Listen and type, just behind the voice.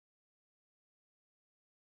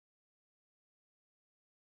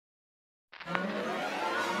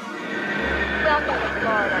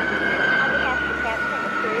Florida. On behalf of the captain and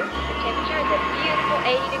the crew, the temperature is a beautiful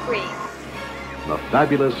 80 degrees. The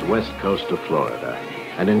fabulous west coast of Florida,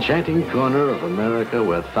 an enchanting corner of America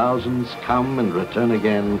where thousands come and return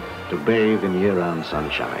again to bathe in year-round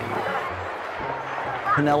sunshine.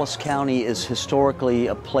 Pinellas County is historically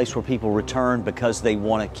a place where people return because they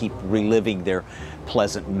want to keep reliving their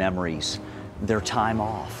pleasant memories, their time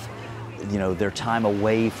off, you know, their time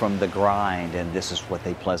away from the grind, and this is what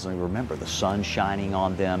they pleasantly remember. The sun shining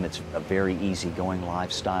on them. It's a very easygoing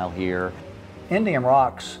lifestyle here. Indian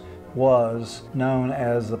Rocks was known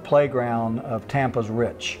as the playground of Tampa's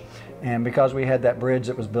rich. And because we had that bridge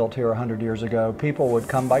that was built here 100 years ago, people would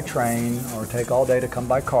come by train or take all day to come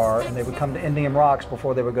by car, and they would come to Indian Rocks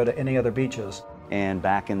before they would go to any other beaches. And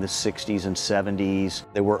back in the 60s and 70s,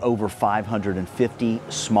 there were over 550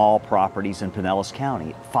 small properties in Pinellas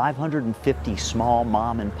County. 550 small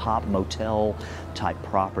mom and pop motel type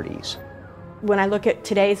properties. When I look at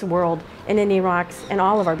today's world in Indian Rocks and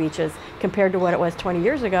all of our beaches compared to what it was 20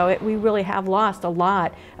 years ago, we really have lost a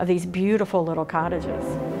lot of these beautiful little cottages.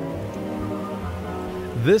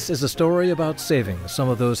 This is a story about saving some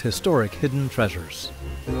of those historic hidden treasures.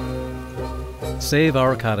 Save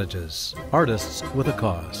Our Cottages, artists with a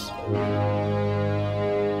cause.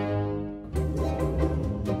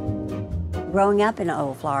 Growing up in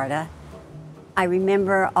old Florida, I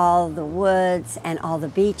remember all the woods and all the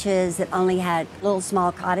beaches that only had little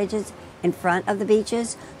small cottages in front of the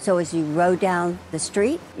beaches. So as you rode down the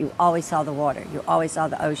street, you always saw the water, you always saw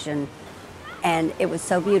the ocean, and it was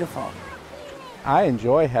so beautiful. I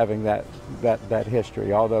enjoy having that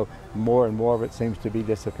history, although more and more of it seems to be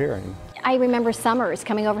disappearing. I remember summers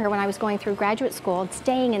coming over here when I was going through graduate school and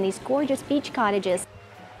staying in these gorgeous beach cottages.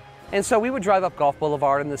 And so we would drive up Gulf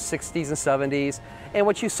Boulevard in the 60s and 70s, and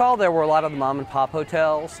what you saw there were a lot of the mom and pop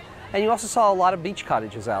hotels, and you also saw a lot of beach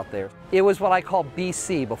cottages out there. It was what I call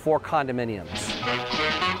BC, before condominiums.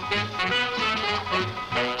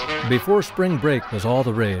 Before spring break was all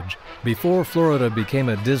the rage, before Florida became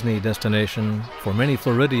a Disney destination, for many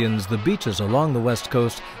Floridians, the beaches along the West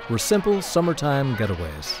Coast were simple summertime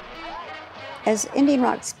getaways. As Indian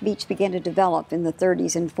Rocks Beach began to develop in the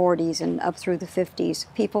 30s and 40s and up through the 50s,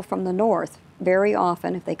 people from the north, very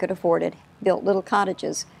often, if they could afford it, built little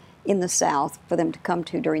cottages in the south for them to come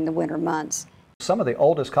to during the winter months. Some of the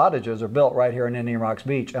oldest cottages are built right here in Indian Rocks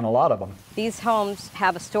Beach, and a lot of them. These homes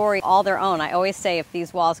have a story all their own. I always say, if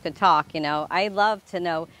these walls could talk, you know, I love to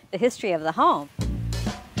know the history of the home.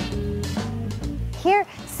 Here,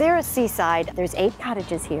 Sarah's Seaside, there's 8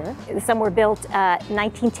 cottages here. Some were built,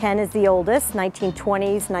 1910 is the oldest,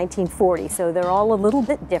 1920s, 1940, so they're all a little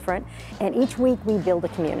bit different, and each week we build a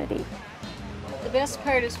community. The best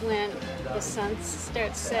part is when the sun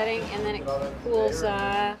starts setting and then it cools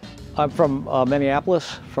off. I'm from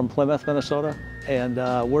Minneapolis, from Plymouth, Minnesota, and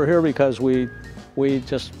we're here because we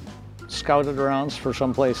just scouted around for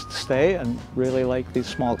some place to stay and really like these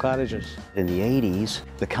small cottages. In the 80s,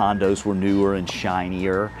 the condos were newer and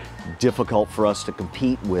shinier, difficult for us to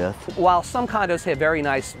compete with. While some condos have very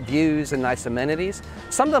nice views and nice amenities,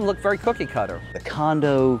 some of them look very cookie cutter. The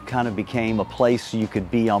condo kind of became a place you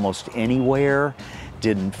could be almost anywhere,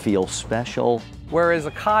 didn't feel special. Whereas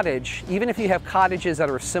a cottage, even if you have cottages that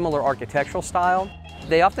are a similar architectural style,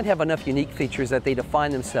 they often have enough unique features that they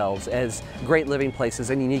define themselves as great living places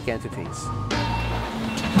and unique entities.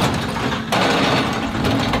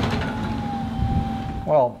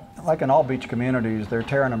 Well, like in all beach communities, they're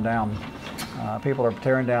tearing them down. People are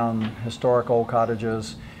tearing down historic old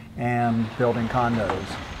cottages and building condos.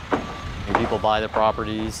 And people buy the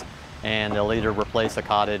properties and they'll either replace a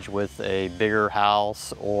cottage with a bigger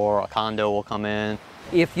house or a condo will come in.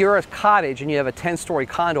 If you're a cottage and you have a 10-story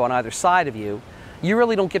condo on either side of you, you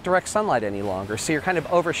really don't get direct sunlight any longer, so you're kind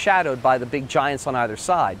of overshadowed by the big giants on either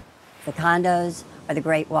side. The condos are the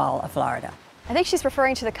Great Wall of Florida. I think she's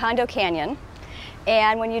referring to the Condo Canyon.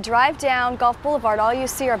 And when you drive down Gulf Boulevard, all you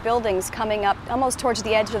see are buildings coming up almost towards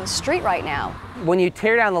the edge of the street right now. When you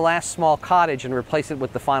tear down the last small cottage and replace it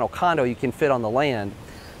with the final condo you can fit on the land,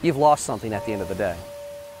 you've lost something at the end of the day.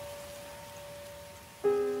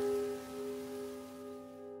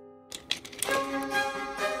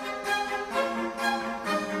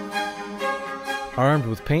 Armed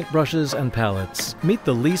with paintbrushes and pallets, meet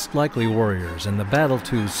the least likely warriors in the battle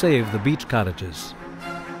to save the beach cottages.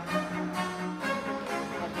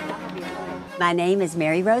 My name is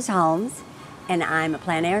Mary Rose Holmes, and I'm a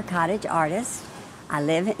plein air cottage artist. I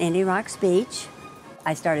live in Indian Rocks Beach.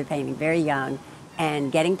 I started painting very young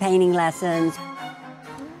and getting painting lessons.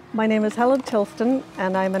 My name is Helen Tilston,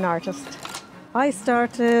 and I'm an artist. I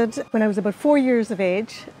started when I was about 4 years of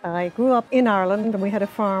age. I grew up in Ireland and we had a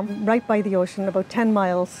farm right by the ocean. About 10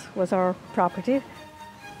 miles was our property.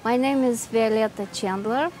 My name is Violetta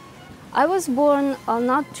Chandler. I was born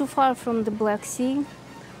not too far from the Black Sea,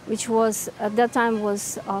 which was at that time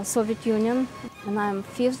was Soviet Union, and I'm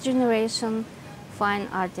 5th generation fine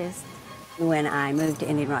artist. When I moved to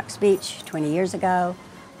Indian Rocks Beach 20 years ago,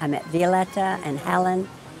 I met Violetta and Helen.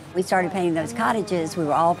 We started painting those cottages. We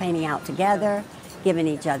were all painting out together, giving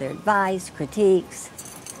each other advice, critiques,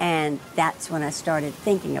 and that's when I started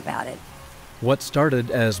thinking about it. What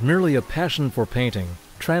started as merely a passion for painting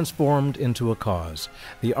transformed into a cause,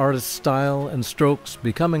 the artist's style and strokes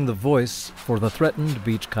becoming the voice for the threatened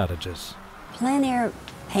beach cottages. Plein air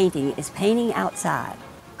painting is painting outside.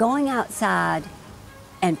 Going outside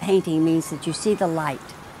and painting means that you see the light.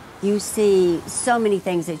 You see so many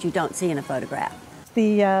things that you don't see in a photograph.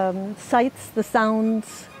 The sights, the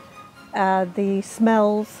sounds, the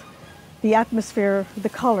smells, the atmosphere, the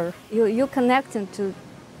color. You're connecting to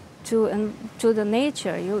the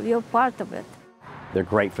nature. You're part of it. They're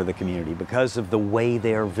great for the community because of the way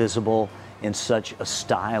they're visible in such a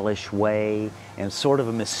stylish way and sort of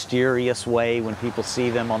a mysterious way when people see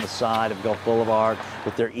them on the side of Gulf Boulevard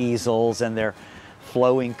with their easels and their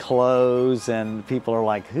flowing clothes, and people are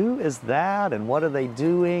like, who is that and what are they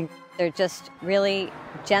doing? They're just really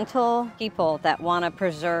gentle people that want to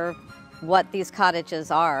preserve what these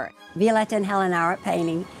cottages are. Violetta and Helen are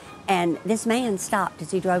painting, and this man stopped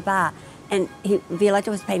as he drove by, and Violetta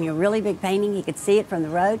was painting a really big painting. He could see it from the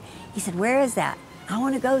road. He said, where is that? I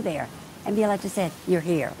want to go there. And Violetta said, you're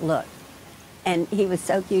here, look. And he was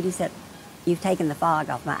so cute. He said, you've taken the fog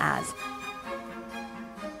off my eyes.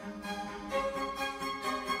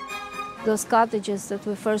 Those cottages that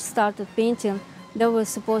we first started painting, they were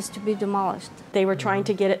supposed to be demolished. They were trying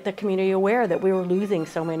to get the community aware that we were losing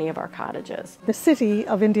so many of our cottages. The city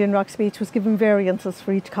of Indian Rocks Beach was given variances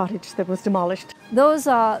for each cottage that was demolished. Those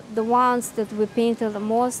are the ones that we painted the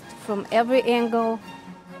most from every angle,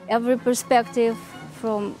 every perspective,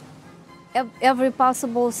 from every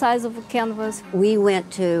possible size of a canvas. We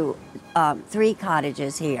went to 3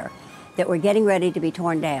 cottages here that were getting ready to be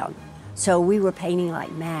torn down. So we were painting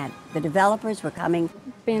like mad. The developers were coming.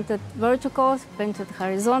 Painted verticals, painted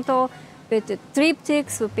horizontal, painted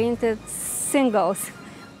triptychs, we painted singles.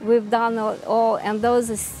 We've done all, and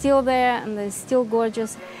those are still there, and they're still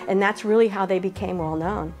gorgeous. And that's really how they became well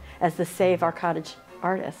known, as the Save Our Cottage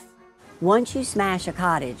artists. Once you smash a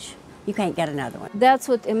cottage, you can't get another one. That's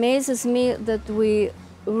what amazes me, that we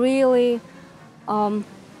really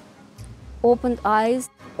opened eyes.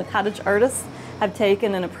 The cottage artists have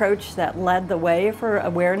taken an approach that led the way for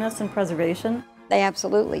awareness and preservation. They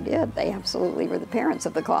absolutely did. They absolutely were the parents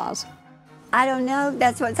of the cause. I don't know,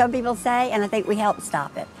 that's what some people say, and I think we helped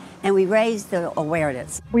stop it. And we raised the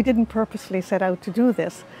awareness. We didn't purposely set out to do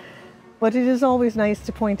this, but it is always nice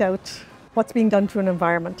to point out what's being done to an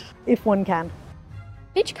environment, if one can.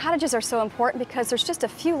 Beach cottages are so important because there's just a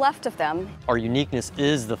few left of them. Our uniqueness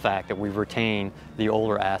is the fact that we've retained the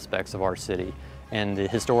older aspects of our city and the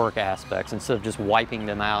historic aspects instead of just wiping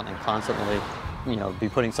them out and constantly, be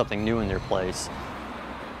putting something new in their place.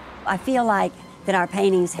 I feel like that our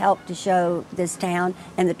paintings help to show this town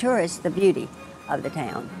and the tourists the beauty of the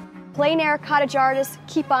town. Plein air cottage artists,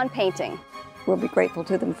 keep on painting. We'll be grateful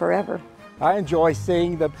to them forever. I enjoy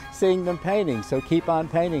seeing them painting, so keep on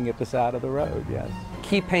painting at the side of the road, yes.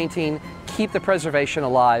 Keep painting, keep the preservation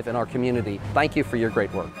alive in our community. Thank you for your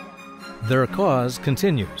great work. Their cause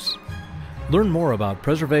continues. Learn more about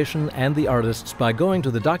preservation and the artists by going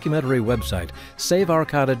to the documentary website,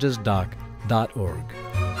 saveourcottagesdoc.org.